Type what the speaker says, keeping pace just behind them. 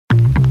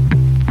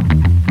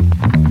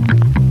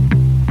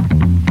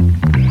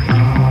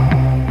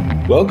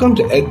Welcome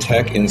to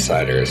EdTech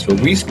Insiders, where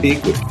we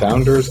speak with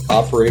founders,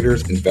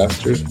 operators,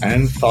 investors,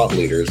 and thought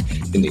leaders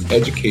in the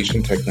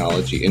education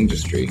technology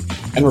industry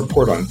and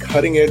report on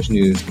cutting-edge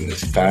news in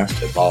this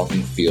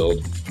fast-evolving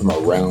field from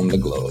around the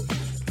globe.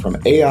 From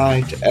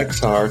AI to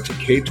XR to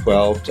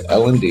K-12 to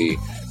L&D,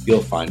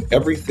 you'll find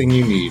everything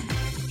you need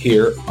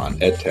here on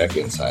EdTech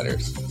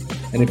Insiders.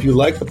 And if you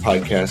like the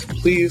podcast,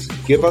 please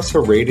give us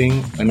a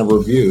rating and a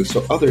review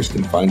so others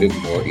can find it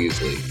more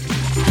easily.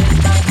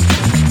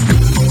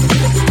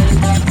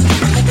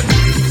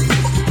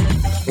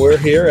 We're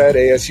here at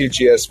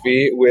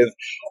ASU+GSV with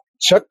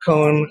Chuck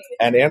Cohn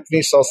and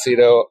Anthony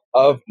Salcito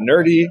of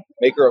Nerdy,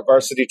 maker of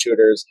Varsity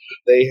Tutors.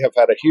 They have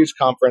had a huge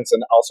conference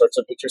and all sorts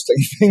of interesting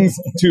things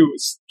to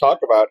talk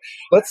about.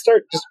 Let's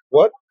start. Just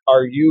what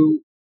are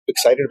you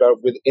excited about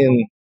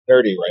within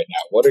Nerdy right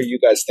now? What are you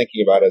guys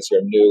thinking about as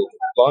your new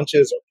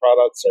launches or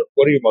products, or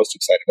what are you most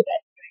excited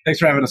about? Thanks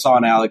for having us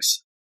on,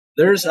 Alex.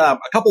 There's a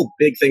couple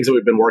big things that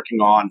we've been working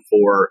on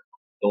for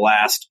the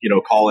last,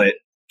 call it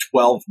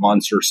 12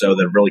 months or so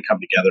that have really come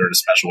together in a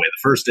special way.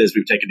 The first is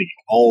we've taken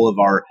all of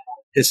our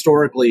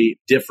historically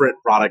different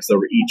products that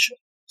were each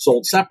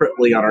sold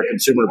separately on our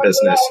consumer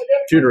business,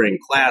 tutoring,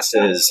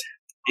 classes,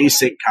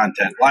 async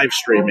content, live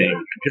streaming,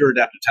 computer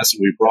adaptive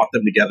testing. We brought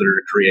them together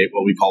to create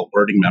what we call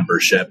learning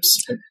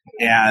memberships.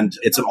 And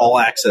it's an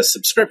all-access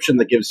subscription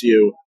that gives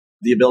you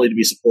the ability to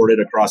be supported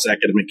across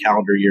academic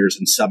calendar years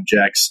and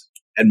subjects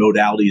and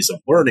modalities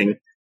of learning.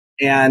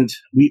 And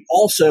we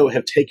also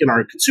have taken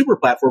our consumer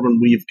platform and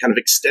we've kind of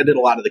extended a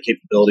lot of the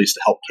capabilities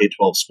to help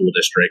K-12 school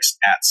districts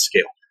at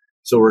scale.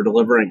 So we're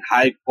delivering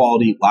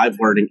high-quality live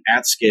learning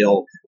at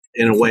scale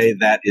in a way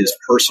that is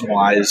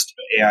personalized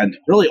and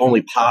really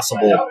only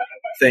possible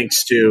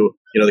thanks to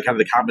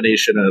the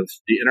combination of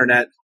the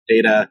internet,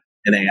 data,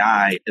 and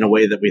AI in a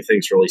way that we think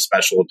is really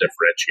special and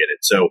differentiated.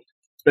 So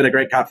it's been a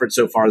great conference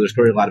so far. There's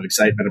clearly a lot of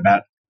excitement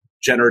about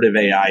generative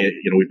AI.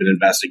 We've been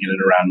investing in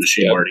and around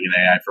machine learning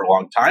and AI for a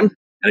long time,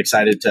 and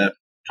excited to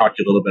talk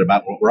to you a little bit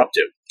about what we're up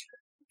to.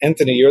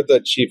 Anthony, you're the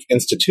Chief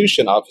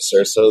Institution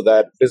Officer, so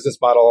that business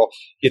model,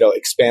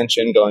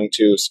 expansion going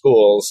to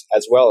schools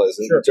as well as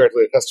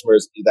directly to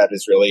customers, that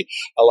is really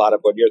a lot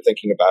of what you're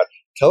thinking about.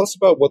 Tell us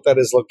about what that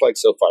has looked like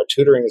so far.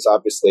 Tutoring has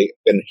obviously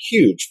been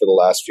huge for the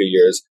last few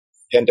years,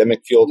 pandemic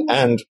fueled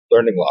and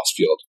learning loss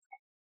fueled.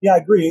 Yeah, I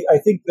agree. I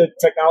think the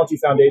technology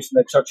foundation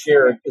that Chuck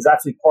shared is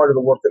actually part of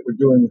the work that we're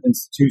doing with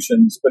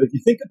institutions. But if you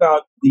think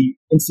about the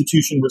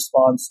institution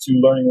response to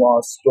learning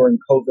loss during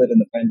COVID and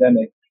the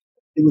pandemic,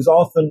 it was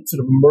often sort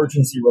of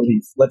emergency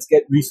relief. Let's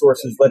get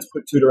resources, let's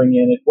put tutoring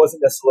in. It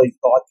wasn't necessarily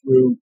thought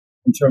through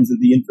in terms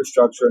of the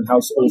infrastructure and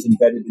how schools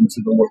embedded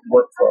into the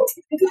workflow.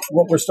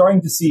 What we're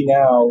starting to see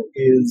now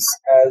is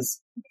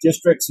as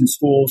districts and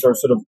schools are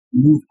sort of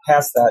moved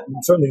past that, and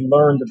certainly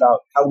learned about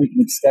how we can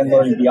extend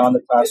learning beyond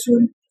the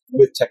classroom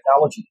with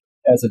technology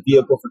as a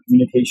vehicle for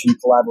communication,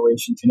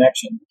 collaboration,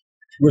 connection.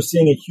 We're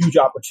seeing a huge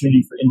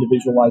opportunity for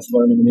individualized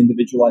learning and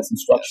individualized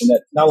instruction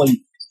that not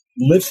only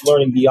lifts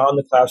learning beyond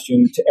the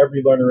classroom to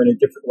every learner in a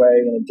different way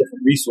and a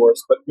different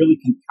resource, but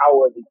really can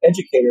empower the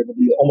educator to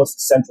be almost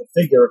a central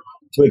figure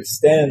to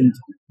extend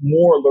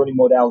more learning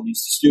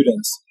modalities to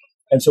students.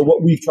 And so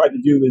what we've tried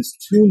to do is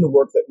tune the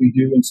work that we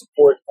do and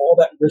support all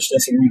that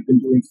richness that we've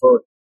been doing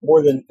for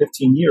more than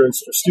 15 years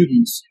for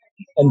students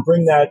and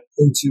bring that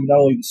into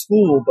not only the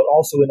school, but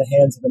also in the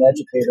hands of an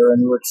educator.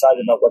 And we're excited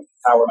about what the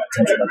power and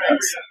potential that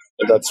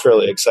has. That's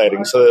really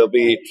exciting. So there'll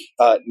be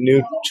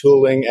new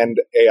tooling and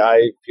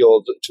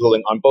AI-fueled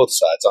tooling on both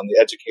sides, on the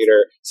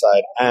educator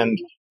side and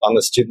on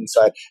the student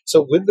side.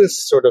 So with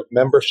this sort of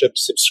membership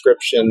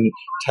subscription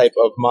type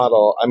of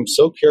model, I'm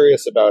so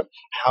curious about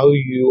how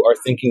you are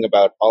thinking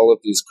about all of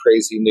these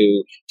crazy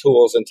new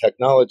tools and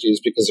technologies,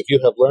 because if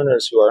you have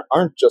learners who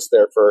aren't just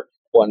there for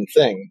one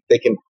thing, they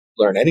can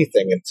learn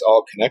anything. It's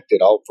all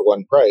connected, all for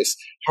one price.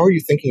 How are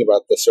you thinking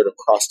about this sort of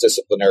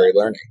cross-disciplinary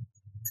learning?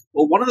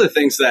 Well, one of the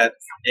things that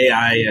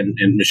AI and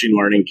machine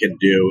learning can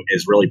do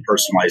is really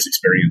personalize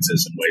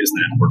experiences in ways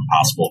that weren't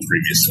possible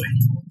previously.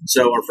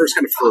 So our first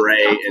kind of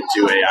foray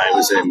into AI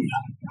was in,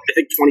 I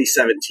think,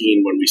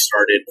 2017 when we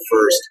started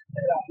first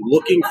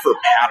looking for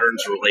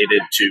patterns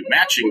related to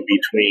matching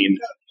between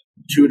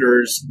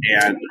tutors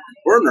and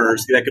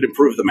learners that could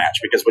improve the match.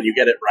 Because when you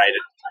get it right,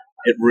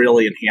 it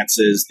really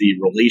enhances the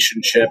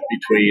relationship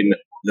between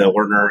the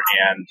learner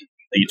and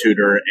the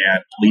tutor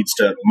and leads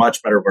to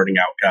much better learning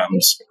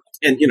outcomes.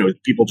 And,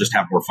 people just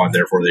have more fun,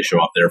 therefore they show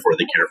up, therefore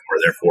they care more,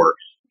 therefore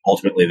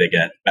ultimately they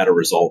get better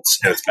results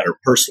and it's better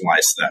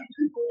personalized to them.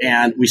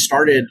 And we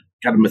started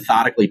kind of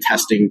methodically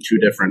testing two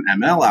different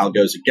ML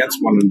algos against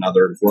one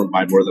another, informed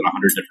by more than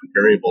 100 different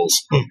variables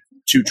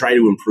to try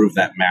to improve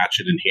that match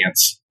and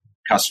enhance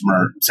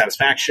customer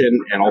satisfaction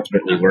and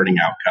ultimately learning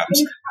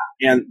outcomes.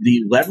 And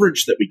the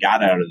leverage that we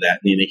got out of that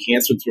and the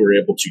enhancements we were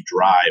able to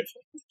drive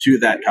to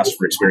that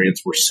customer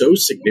experience were so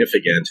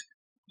significant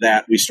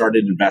that we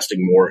started investing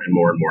more and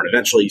more and more. And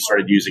eventually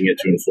started using it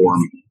to inform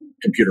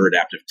computer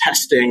adaptive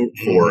testing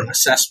for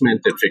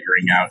assessment and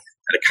figuring out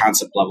at a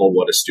concept level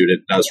what a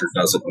student does or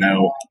doesn't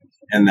know.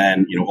 and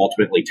then,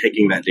 ultimately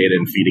taking that data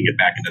and feeding it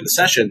back into the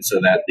session so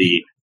that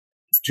the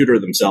tutor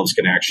themselves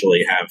can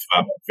actually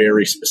have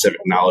very specific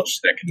knowledge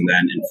that can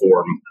then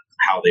inform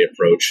how they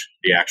approach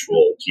the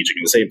actual teaching.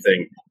 And the same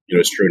thing,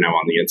 is true now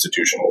on the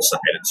institutional side.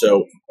 And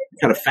so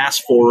kind of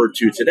fast forward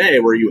to today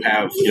where you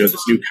have, this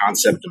new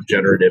concept of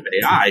generative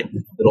AI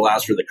that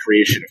allows for the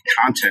creation of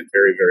content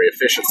very, very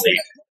efficiently.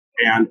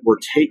 And we're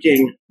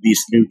taking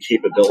these new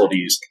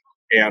capabilities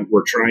and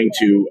we're trying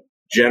to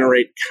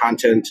generate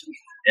content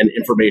and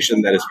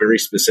information that is very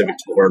specific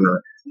to the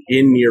learner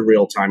in near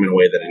real time in a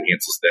way that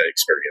enhances the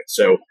experience.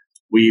 So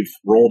we've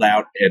rolled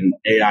out an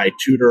AI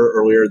tutor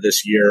earlier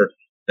this year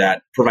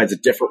that provides a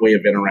different way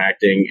of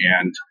interacting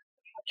and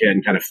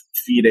can kind of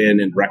feed in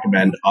and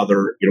recommend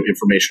other,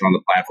 information on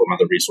the platform,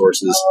 other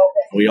resources.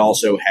 We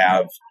also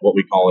have what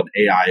we call an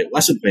AI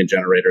lesson plan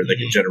generator that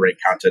can generate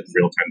content in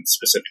real time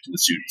specific to the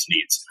student's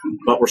needs.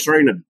 But we're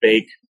starting to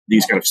bake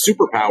these kind of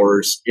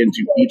superpowers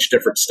into each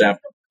different step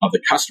of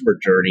the customer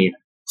journey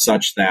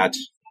such that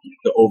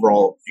the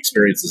overall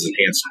experience is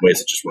enhanced in ways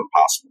that just weren't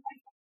possible.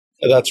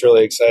 That's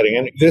really exciting.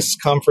 And this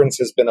conference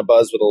has been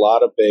abuzz with a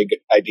lot of big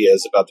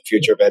ideas about the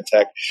future of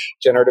EdTech.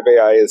 Generative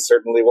AI is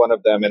certainly one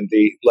of them, and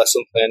the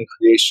lesson plan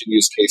creation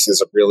use case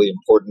is a really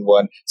important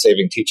one,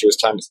 saving teachers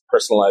time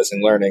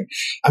personalizing learning.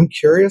 I'm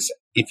curious,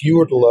 if you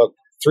were to look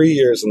 3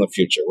 years in the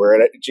future,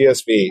 we're at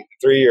GSV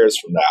 3 years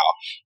from now,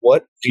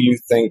 what do you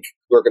think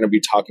we're going to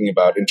be talking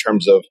about in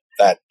terms of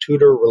that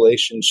tutor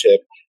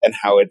relationship and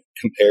how it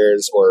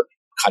compares or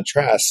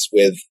contrasts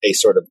with a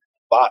sort of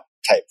bot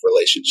type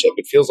relationship?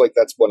 It feels like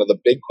that's one of the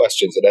big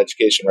questions in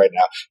education right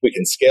now. We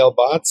can scale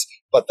bots,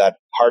 but that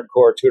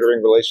hardcore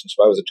tutoring relationship,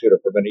 I was a tutor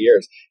for many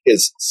years,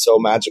 is so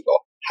magical.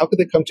 How could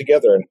they come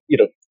together and,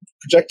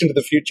 project into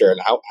the future, and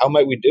how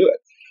might we do it?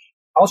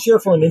 I'll share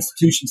from an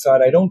institution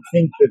side. I don't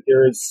think that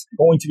there is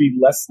going to be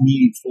less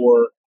need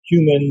for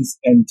humans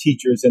and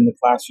teachers in the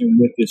classroom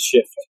with this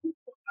shift.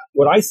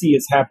 What I see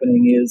is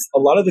happening is a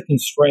lot of the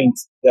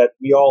constraints that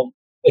we all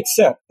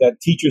accept, that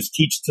teachers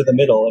teach to the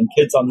middle and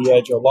kids on the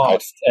edge are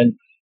lost. And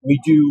we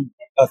do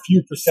a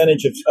few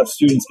percentage of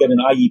students get an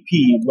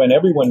IEP when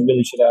everyone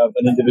really should have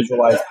an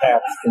individualized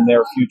path in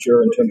their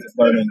future in terms of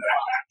learning.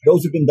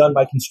 Those have been done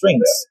by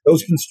constraints.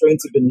 Those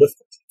constraints have been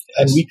lifted.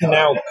 And we can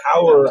now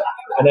empower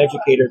an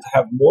educator to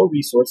have more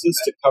resources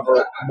to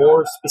cover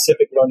more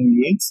specific learning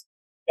needs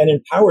and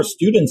empower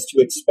students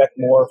to expect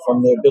more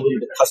from the ability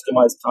to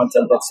customize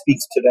content that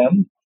speaks to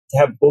them, to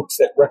have books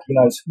that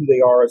recognize who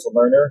they are as a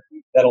learner,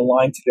 that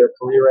align to their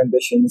career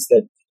ambitions,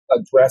 that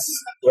address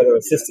whether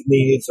assistive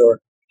needs or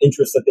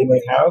interests that they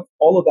may have.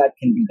 All of that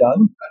can be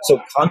done.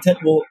 So content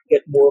will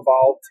get more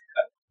evolved,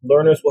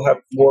 learners will have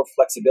more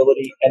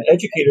flexibility, and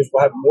educators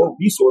will have more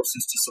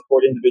resources to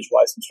support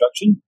individualized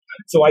instruction.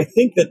 So I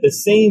think that the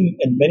same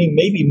and many,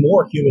 maybe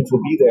more humans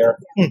will be there,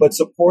 but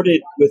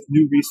supported with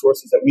new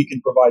resources that we can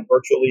provide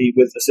virtually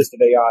with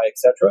assistive AI,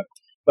 etc.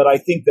 But I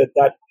think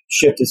that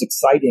shift is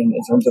exciting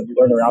in terms of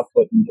learner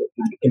output and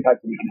the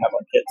impact that we can have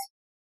on kids.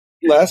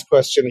 Last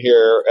question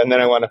here, and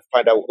then I want to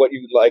find out what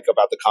you like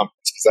about the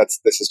conference, because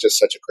this is just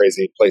such a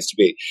crazy place to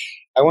be.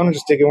 I want to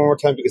just dig in one more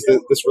time because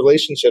this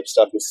relationship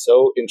stuff is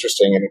so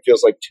interesting, and it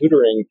feels like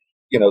tutoring,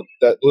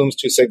 that Bloom's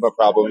two sigma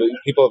problem.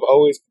 People have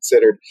always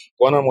considered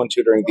one-on-one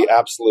tutoring the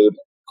absolute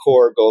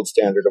core gold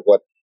standard of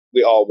what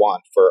we all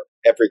want for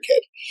every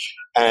kid.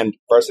 And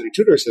Varsity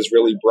Tutors has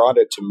really brought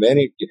it to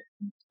many,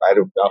 I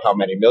don't know how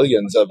many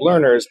millions of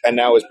learners, and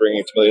now is bringing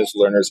it to millions of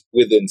learners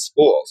within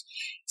schools.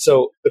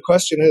 So the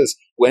question is,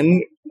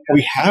 when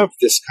we have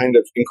this kind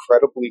of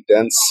incredibly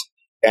dense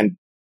and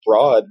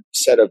broad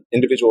set of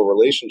individual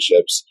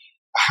relationships,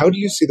 how do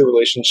you see the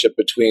relationship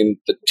between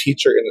the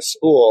teacher in the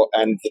school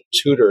and the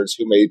tutors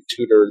who may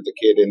tutor the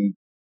kid in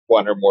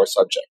one or more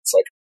subjects?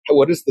 Like,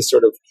 what is the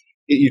sort of,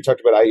 you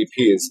talked about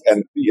IEPs,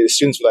 and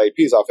students with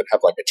IEPs often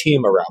have like a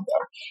team around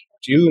them.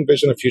 Do you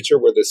envision a future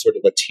where there's sort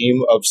of a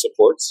team of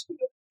supports?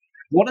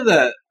 One of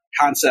the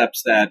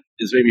concepts that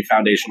is maybe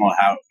foundational to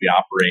how we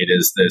operate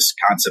is this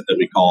concept that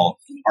we call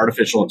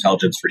artificial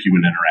intelligence for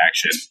human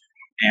interaction.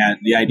 And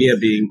the idea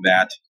being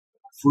that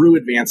through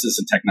advances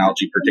in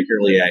technology,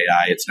 particularly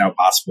AI, it's now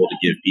possible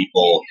to give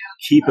people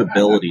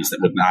capabilities that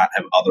would not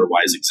have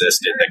otherwise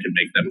existed, that can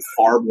make them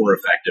far more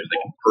effective, that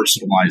can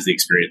personalize the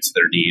experience of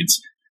their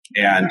needs,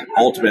 and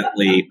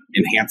ultimately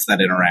enhance that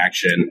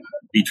interaction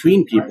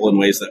between people in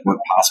ways that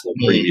weren't possible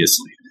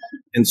previously.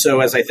 And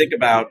so as I think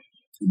about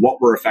what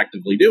we're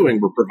effectively doing,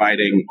 we're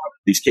providing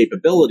these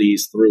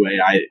capabilities through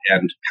AI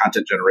and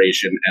content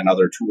generation and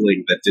other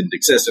tooling that didn't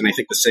exist. And I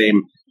think the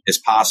same is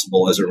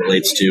possible as it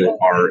relates to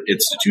our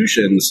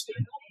institutions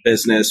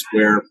business,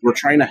 where we're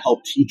trying to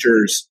help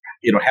teachers,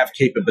 have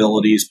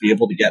capabilities, be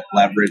able to get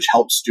leverage,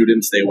 help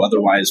students they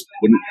otherwise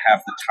wouldn't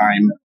have the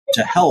time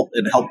to help,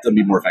 and help them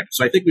be more effective.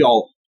 So I think we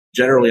all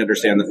generally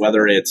understand that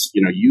whether it's,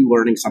 you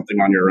learning something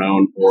on your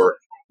own or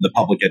the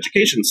public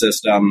education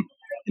system,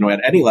 at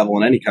any level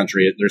in any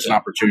country, there's an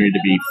opportunity to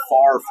be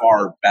far,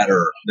 far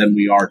better than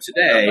we are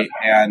today.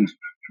 And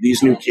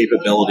these new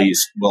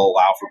capabilities will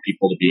allow for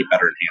people to be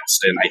better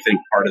enhanced. And I think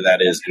part of that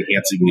is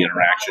enhancing the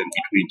interaction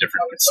between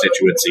different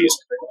constituencies.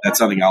 That's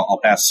something I'll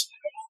pass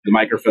the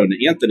microphone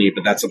to Anthony,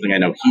 but that's something I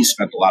know he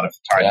spent a lot of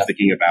time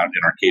thinking about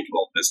in our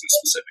K-12 business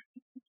specifically.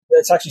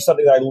 That's actually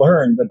something that I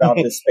learned about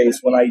this space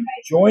when I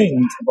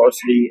joined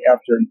Varsity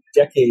after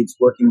decades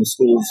working with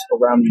schools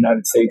around the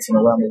United States and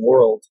around the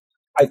world.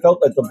 I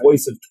felt that the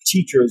voice of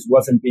teachers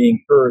wasn't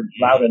being heard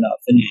loud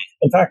enough. And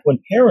in fact, when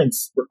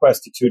parents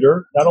request a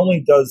tutor, not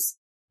only does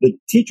the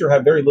teacher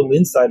have very little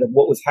insight of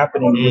what was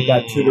happening with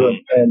that tutor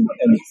and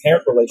the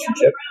parent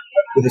relationship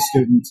with the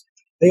student,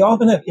 they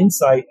often have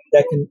insight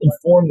that can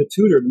inform the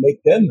tutor to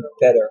make them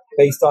better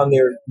based on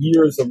their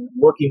years of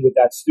working with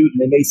that student.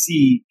 They may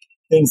see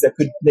things that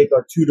could make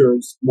our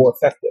tutors more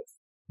effective.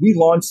 We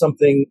launched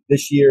something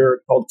this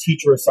year called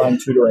teacher-assigned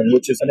tutoring,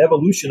 which is an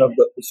evolution of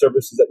the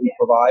services that we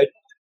provide.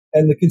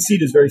 And the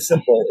conceit is very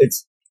simple.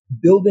 It's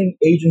building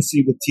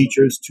agency with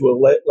teachers to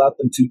allow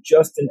them to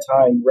just in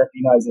time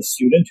recognize a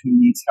student who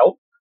needs help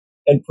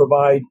and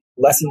provide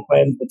lesson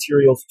plan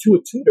materials to a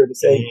tutor to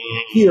say,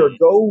 here,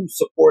 go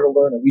support a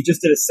learner. We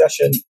just did a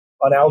session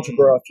on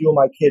algebra. A few of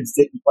my kids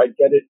didn't quite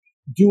get it.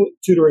 Do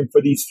tutoring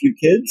for these few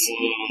kids.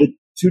 The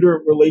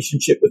tutor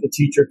relationship with the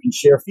teacher can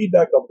share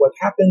feedback of what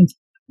happened,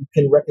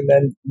 can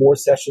recommend more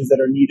sessions that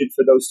are needed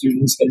for those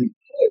students, can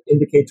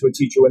indicate to a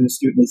teacher when the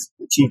student has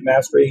achieved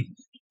mastery.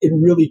 It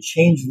really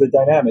changes the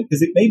dynamic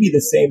because it may be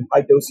the same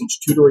high dosage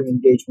tutoring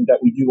engagement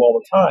that we do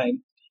all the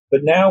time.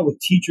 But now with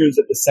teachers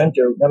at the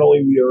center, not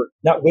only we are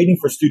not waiting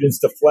for students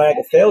to flag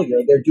a failure,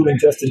 they're doing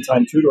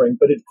just-in-time tutoring,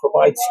 but it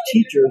provides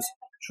teachers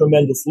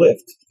tremendous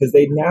lift because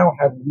they now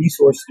have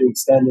resources to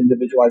extend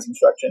individualized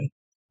instruction.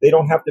 They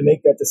don't have to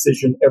make that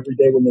decision every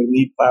day when they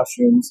leave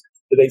classrooms.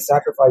 Do they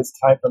sacrifice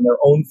time from their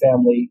own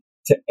family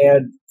to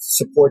add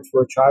support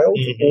for a child,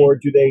 or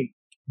do they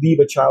leave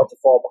a child to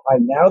fall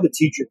behind? Now the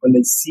teacher, when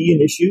they see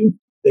an issue,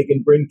 they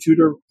can bring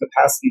tutor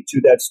capacity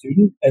to that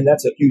student, and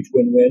that's a huge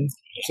win-win.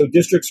 So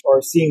districts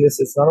are seeing this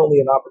as not only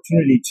an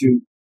opportunity to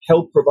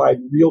help provide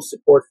real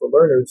support for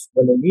learners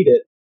when they need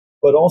it,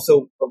 but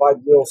also provide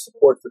real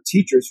support for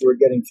teachers who are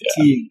getting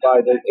fatigued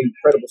by the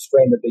incredible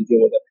strain that they deal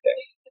with every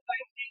day.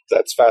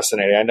 That's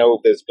fascinating. I know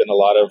there's been a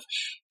lot of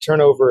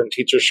turnover and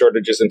teacher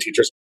shortages and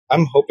teachers.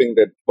 I'm hoping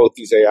that both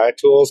these AI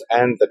tools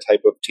and the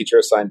type of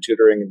teacher-assigned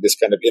tutoring and this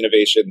kind of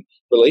innovation,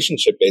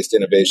 relationship-based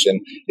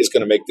innovation, is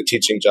going to make the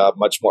teaching job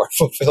much more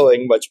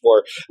fulfilling, much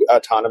more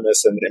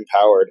autonomous and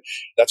empowered.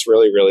 That's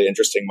really, really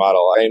interesting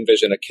model. I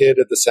envision a kid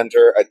at the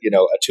center, a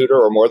tutor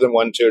or more than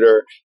one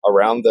tutor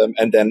around them,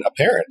 and then a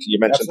parent. You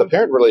mentioned the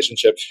parent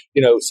relationship,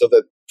 so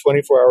that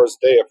 24 hours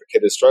a day, if a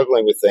kid is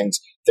struggling with things,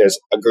 there's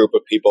a group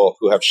of people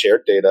who have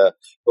shared data,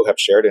 who have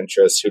shared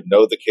interests, who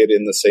know the kid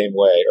in the same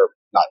way, or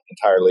not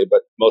entirely,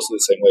 but mostly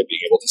the same way,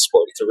 being able to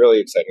support. It's a really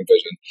exciting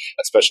vision,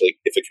 especially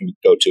if it can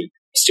go to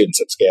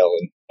students at scale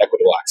and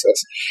equitable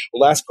access.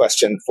 Last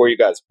question for you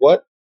guys.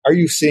 What are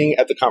you seeing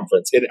at the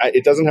conference?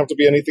 It doesn't have to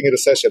be anything at a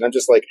session. I'm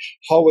just like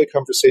hallway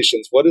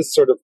conversations. What is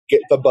sort of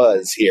get the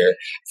buzz here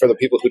for the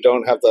people who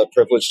don't have the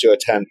privilege to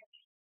attend?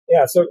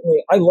 Yeah,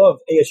 certainly. I love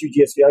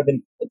ASU+GSV. I've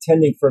been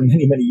attending for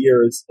many, many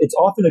years. It's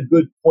often a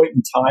good point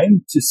in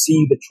time to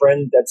see the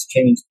trend that's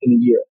changed in a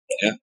year.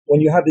 Yeah.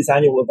 When you have these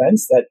annual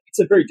events, it's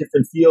a very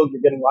different feel.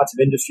 You're getting lots of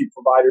industry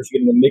providers.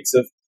 You're getting a mix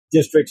of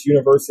districts,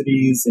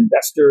 universities,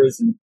 investors,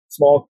 and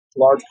small,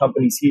 large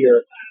companies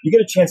here. You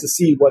get a chance to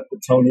see what the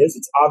tone is.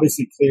 It's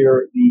obviously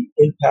clear the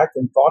impact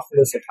and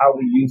thoughtfulness of how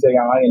we use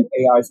AI and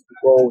AI's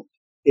role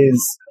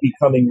is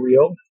becoming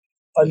real.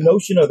 A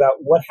notion about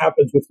what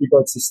happens with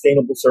regard to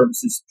sustainable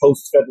services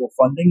post-federal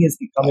funding is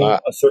becoming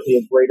certainly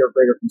a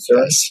greater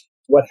concern. Yes.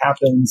 What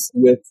happens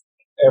with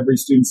Every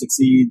Student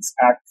Succeeds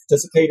Act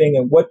participating,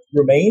 and what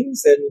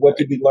remains, and what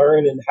did we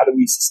learn, and how do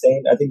we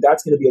sustain? I think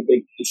that's going to be a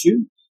big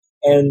issue.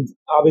 And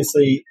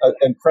obviously, an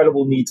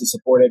incredible need to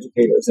support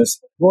educators. There's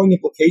growing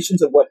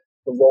implications of what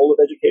the role of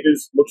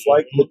educators looks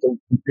like with the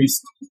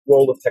increased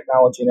role of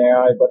technology and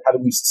AI, but how do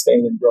we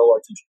sustain and grow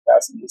our teaching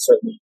capacity?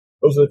 Certainly,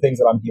 those are the things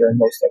that I'm hearing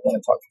most of when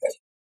I talk today.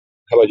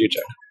 How about you,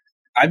 Chuck?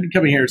 I've been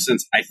coming here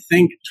since, I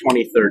think,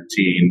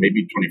 2013,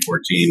 maybe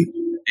 2014.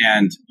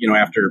 And,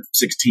 after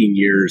 16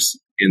 years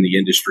in the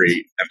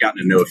industry, I've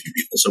gotten to know a few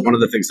people. So one of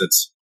the things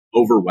that's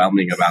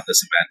overwhelming about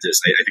this event is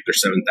I think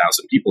there's 7,000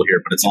 people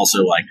here, but it's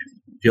also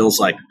feels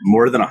like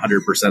more than 100%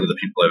 of the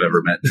people I've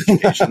ever met in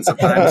education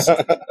sometimes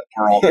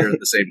are all here at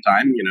the same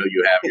time.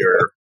 You have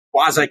your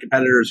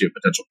quasi-competitors, you have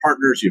potential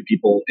partners, you have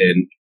people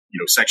in,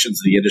 sections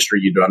of the industry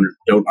you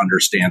don't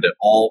understand at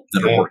all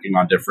that are working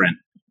on different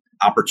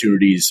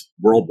opportunities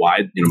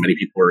worldwide. Many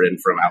people are in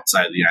from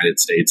outside of the United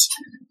States.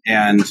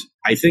 And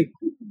I think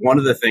one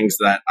of the things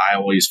that I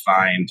always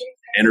find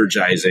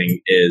energizing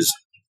is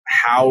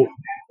how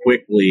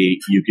quickly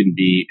you can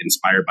be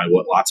inspired by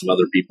what lots of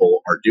other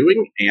people are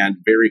doing and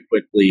very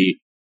quickly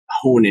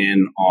hone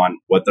in on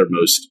what they're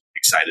most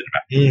excited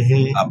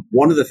about.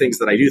 One of the things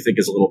that I do think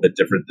is a little bit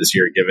different this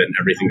year, given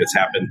everything that's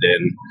happened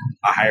in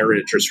a higher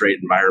interest rate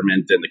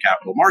environment in the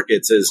capital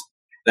markets, is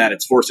that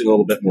it's forcing a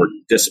little bit more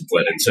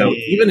discipline. And so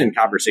even in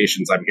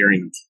conversations, I'm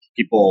hearing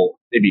people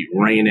maybe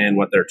rein in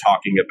what they're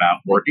talking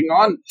about working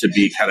on to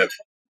be kind of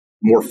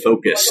more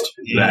focused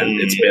than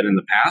it's been in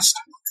the past.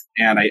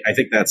 And I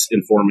think that's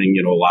informing,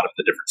 a lot of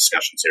the different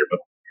discussions here. But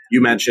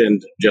you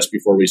mentioned just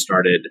before we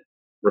started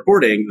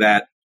recording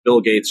that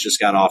Bill Gates just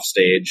got off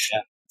stage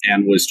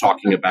and was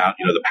talking about,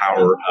 the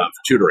power of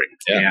tutoring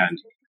and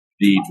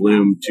the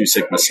Bloom 2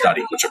 Sigma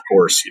study, which of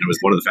course, is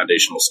one of the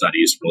foundational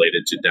studies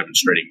related to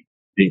demonstrating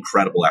the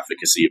incredible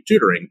efficacy of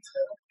tutoring.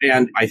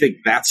 And I think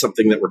that's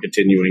something that we're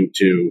continuing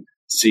to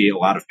see a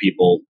lot of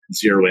people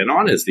zero in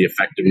on, is the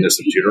effectiveness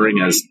of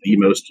tutoring as the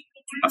most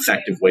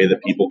effective way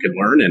that people can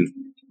learn. And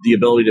the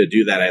ability to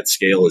do that at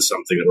scale is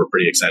something that we're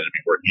pretty excited to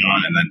be working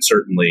on. And then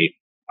certainly,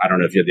 I don't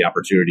know if you had the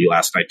opportunity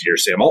last night to hear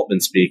Sam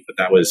Altman speak, but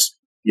that was,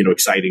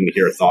 exciting to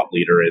hear a thought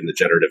leader in the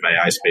generative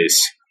AI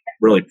space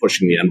really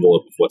pushing the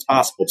envelope of what's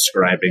possible,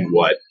 describing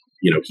what,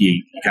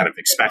 he kind of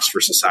expects for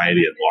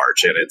society at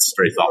large. And it's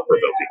very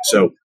thought-provoking.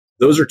 So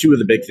those are two of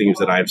the big things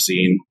that I've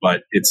seen,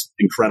 but it's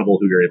incredible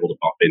who you're able to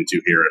bump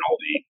into here and all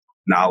the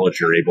knowledge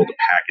you're able to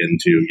pack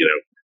into,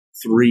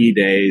 3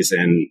 days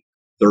and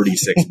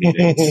 36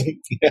 meetings.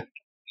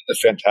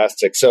 That's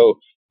fantastic. So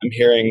I'm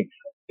hearing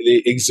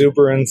the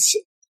exuberance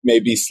may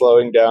be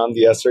slowing down.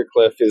 The S-er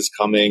cliff is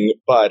coming,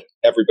 but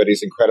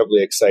everybody's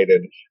incredibly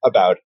excited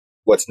about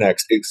what's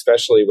next,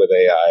 especially with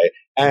AI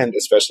and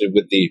especially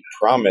with the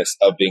promise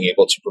of being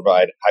able to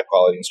provide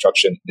high-quality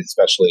instruction,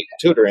 especially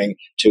tutoring,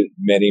 to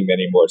many,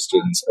 many more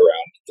students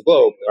around the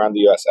globe, around the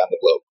U.S. and the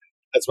globe.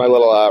 That's my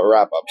little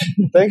wrap-up.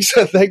 Thanks.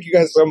 Thank you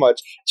guys so much.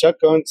 Chuck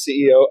Cohn,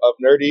 CEO of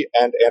Nerdy,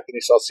 and Anthony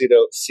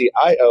Salcito,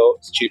 CIO,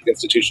 Chief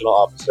Institutional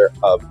Officer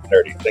of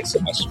Nerdy. Thanks so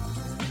much.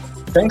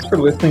 Thanks for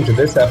listening to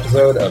this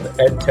episode of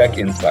EdTech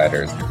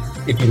Insiders.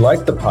 If you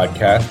like the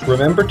podcast,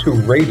 remember to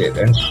rate it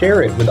and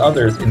share it with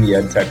others in the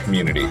EdTech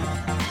community.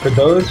 For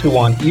those who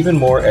want even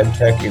more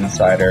EdTech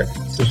Insider,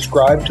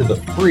 subscribe to the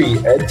free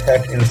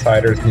EdTech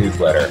Insiders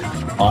newsletter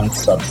on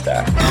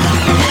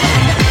Substack.